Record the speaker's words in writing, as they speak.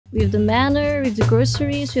We have the manor, we have the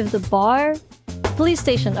groceries, we have the bar. Police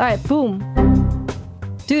station. Alright, boom.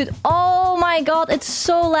 Dude, oh my god, it's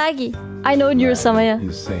so laggy. I know Samaya.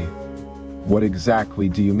 You say, what exactly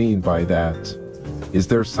do you mean by that? Is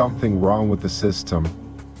there something wrong with the system?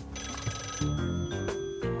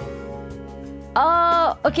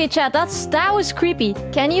 Okay, chat, that was creepy.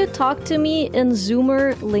 Can you talk to me in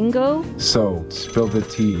Zoomer lingo? So, spill the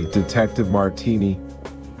tea, Detective Martini.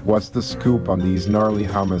 What's the scoop on these gnarly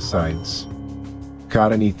homicides?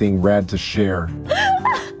 Got anything rad to share?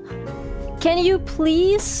 Can you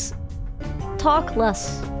please talk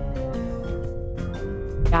less?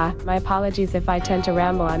 Yeah, my apologies if I tend to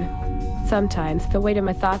ramble on. Sometimes the weight of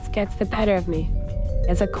my thoughts gets the better of me.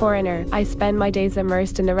 As a coroner, I spend my days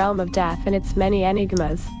immersed in the realm of death and its many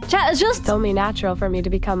enigmas. Chat, it's just... It's only natural for me to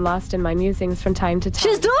become lost in my musings from time to time.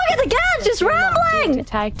 She's doing it again! She's rambling!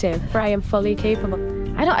 Detective, for I am fully capable.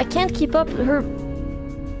 I can't keep up. Her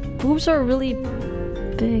boobs are really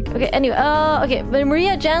big. Okay, anyway, okay, but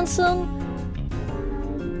Maria Jansen.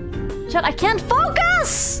 Chat, I can't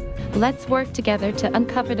focus! Let's work together to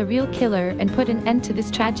uncover the real killer and put an end to this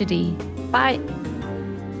tragedy. Bye.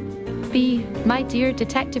 My dear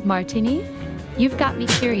Detective Martini, you've got me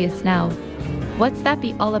curious now. What's that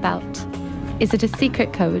be all about? Is it a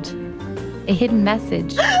secret code? A hidden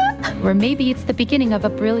message? Or maybe it's the beginning of a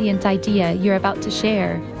brilliant idea you're about to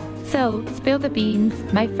share. So, spill the beans,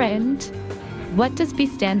 my friend. What does B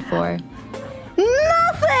stand for?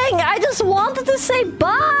 Nothing! I just wanted to say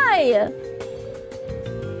bye!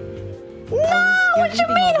 No! What you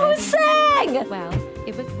mean? Who's saying? Well,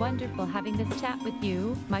 it was wonderful having this chat with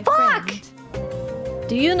you, my friend.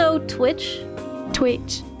 Do you know Twitch?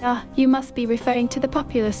 Twitch. You must be referring to the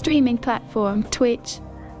popular streaming platform, Twitch.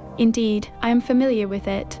 Indeed, I am familiar with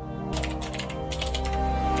it.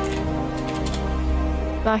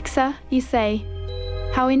 Larxa, you say?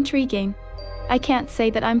 How intriguing. I can't say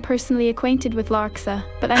that I'm personally acquainted with Larxa,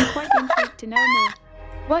 but I'm quite intrigued to know more.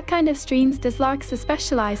 What kind of streams does Larxa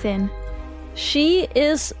specialize in? She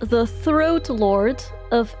is the Throat Lord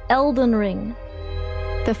of Elden Ring.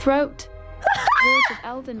 The Throat? Lord of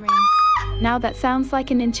Elden Ring. Now that sounds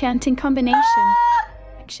like an enchanting combination.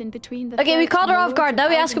 Between the okay, we caught her off guard. Now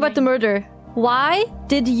we ask about the murder. Why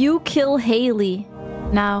did you kill Haley?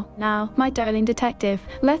 Now, my darling detective,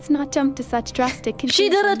 let's not jump to such drastic conclusions. She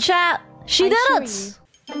did it, chat! She did it!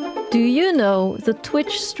 Do you know the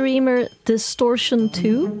Twitch streamer Distortion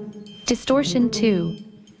 2? Distortion 2.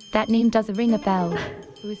 That name does ring a bell.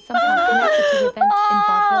 Who is somehow connected to the events in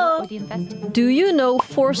Vaudeville or the investigation? Do you know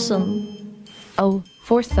Foursome? Oh,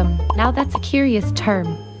 Foursome. Now that's a curious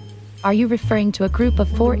term. Are you referring to a group of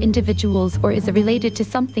 4 individuals or is it related to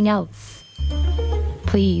something else?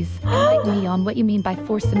 Please, enlighten me on what you mean by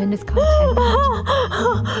foursome in this context.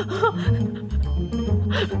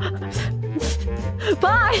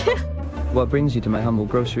 Bye! What brings you to my humble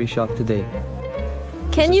grocery shop today?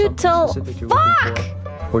 Can you tell... Fuck!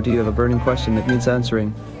 Or do you have a burning question that needs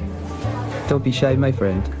answering? Don't be shy, my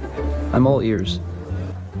friend. I'm all ears.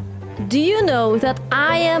 Do you know that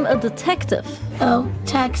I am a detective? Oh,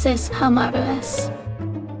 Texas, how marvelous.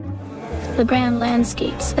 The grand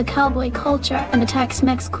landscapes, the cowboy culture, and the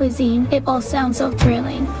Tex-Mex cuisine, it all sounds so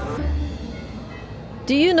thrilling.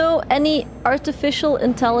 Do you know any artificial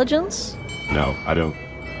intelligence? No, I don't.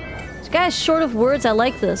 This guy's short of words. I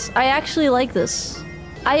like this. I actually like this.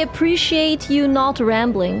 I appreciate you not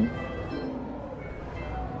rambling.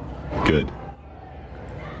 Good.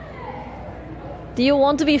 Do you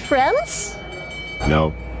want to be friends?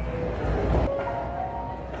 No.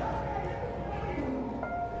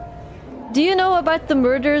 Do you know about the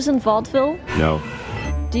murders in Vaudeville? No.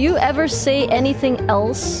 Do you ever say anything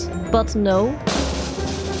else but no?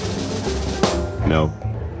 No.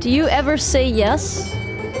 Do you ever say yes?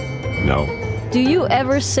 No. Do you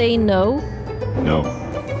ever say no? No.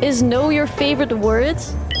 Is no your favorite word?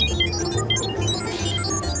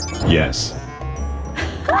 Yes.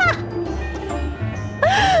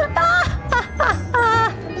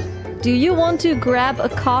 Do you want to grab a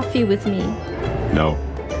coffee with me? No.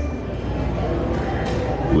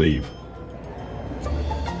 Leave.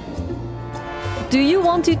 Do you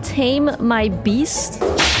want to tame my beast?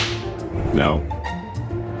 No.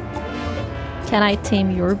 Can I tame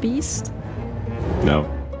your beast? No.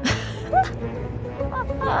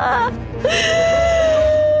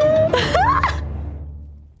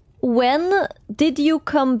 When did you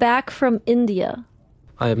come back from India?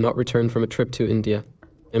 I have not returned from a trip to India.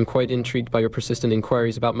 I am quite intrigued by your persistent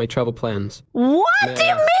inquiries about my travel plans. What do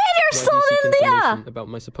you mean you're still in India? About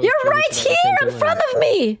my supposed You're right here in front of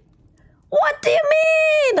me! What do you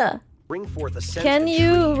mean? Bring forth a sense Can of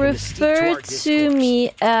you intrigue and mystique refer our to discourse.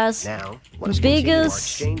 me as Now, let us continue our biggest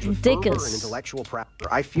exchange with fervor and dickus? intellectual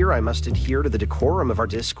I fear I must adhere to the decorum of our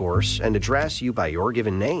discourse and address you by your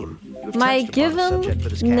given name. You have My touched upon a given subject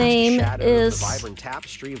that has cast a name shadow over the is vibrant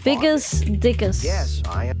tapestry of biggest vaudeville. dickus. Yes,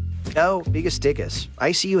 I am. Oh, biggest dickus.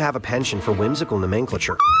 I see you have a penchant for whimsical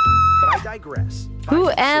nomenclature. But I digress. Who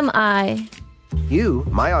am I? You,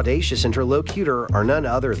 my audacious interlocutor, are none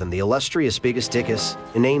other than the illustrious Biggest Dickus,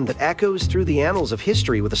 a name that echoes through the annals of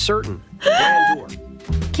history with a certain grandeur.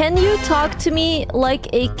 Can you talk to me like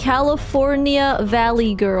a California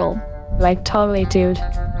Valley girl? Like, totally, dude.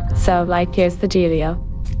 So, like, here's the dealio.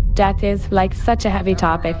 Death is, like, such a heavy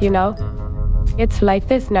topic, you know? It's like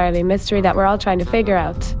this gnarly mystery that we're all trying to figure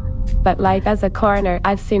out. But, like, as a coroner,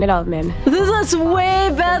 I've seen it all, man. This is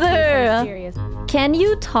way better! Serious. Can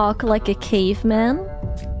you talk like a caveman?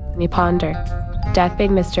 Me ponder. Death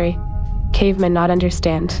big mystery. Cavemen not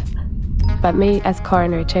understand. But me as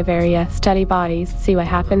coroner Tiveria study bodies, see what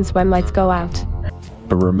happens when lights go out.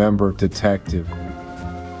 But remember, detective,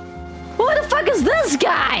 Who the fuck is this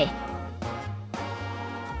guy?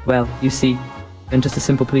 Well, you see, I'm just a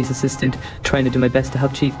simple police assistant trying to do my best to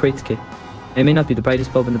help Chief Pritzke. I may not be the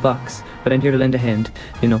brightest bulb in the box, but I'm here to lend a hand,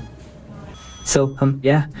 you know. So,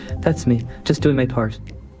 yeah, that's me, just doing my part.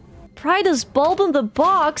 Brightest bulb in the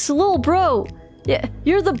box? Little bro. Yeah,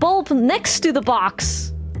 you're the bulb next to the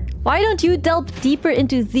box. Why don't you delve deeper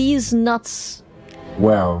into these nuts?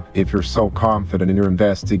 well, if you're so confident in your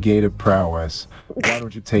investigative prowess, why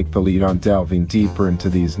don't you take the lead on delving deeper into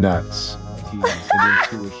these nuts?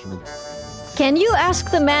 Can you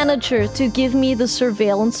ask the manager to give me the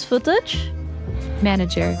surveillance footage?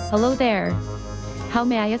 Manager, hello there. How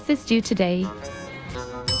may I assist you today?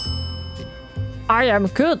 I am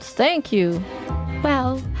good, thank you.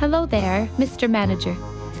 Well, hello there, Mr. Manager.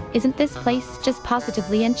 Isn't this place just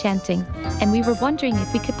positively enchanting? And we were wondering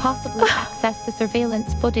if we could possibly access the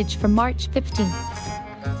surveillance footage from March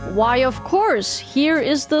 15th. Why, of course. Here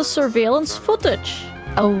is the surveillance footage.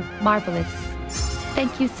 Oh, marvelous.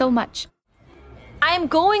 Thank you so much. I'm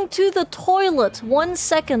going to the toilet. 1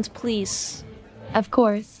 second, please. Of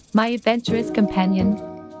course, my adventurous companion.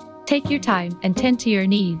 Take your time and tend to your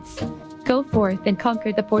needs. Go forth and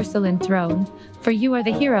conquer the porcelain throne, for you are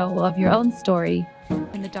the hero of your own story.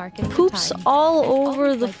 In the darkest of Poops times, all it's over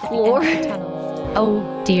always the like floor. end of a tunnel.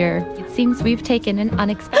 Oh dear, it seems we've taken an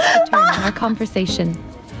unexpected turn in our conversation.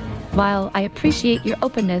 While I appreciate your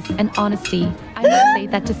openness and honesty, I must say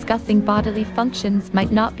that discussing bodily functions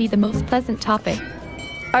might not be the most pleasant topic.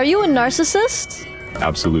 Are you a narcissist?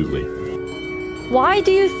 Absolutely. Why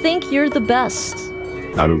do you think you're the best?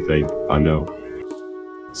 I don't think I know.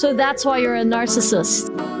 So that's why you're a narcissist.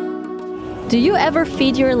 Do you ever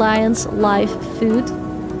feed your lions live food?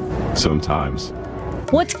 Sometimes.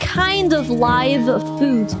 What kind of live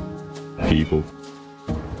food? People.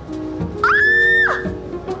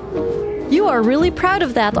 You are really proud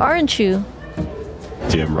of that, aren't you?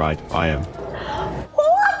 Damn right, I am.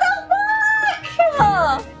 What the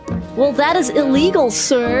fuck? Well, that is illegal,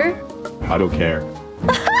 sir. I don't care.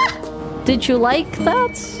 Did you like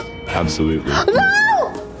that? Absolutely.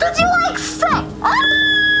 No! Did you like that?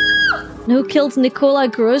 Who killed Nicola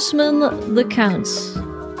Grossman? The Counts.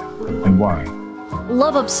 And why?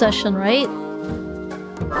 Love obsession, right?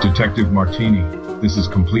 Detective Martini, this is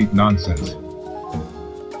complete nonsense.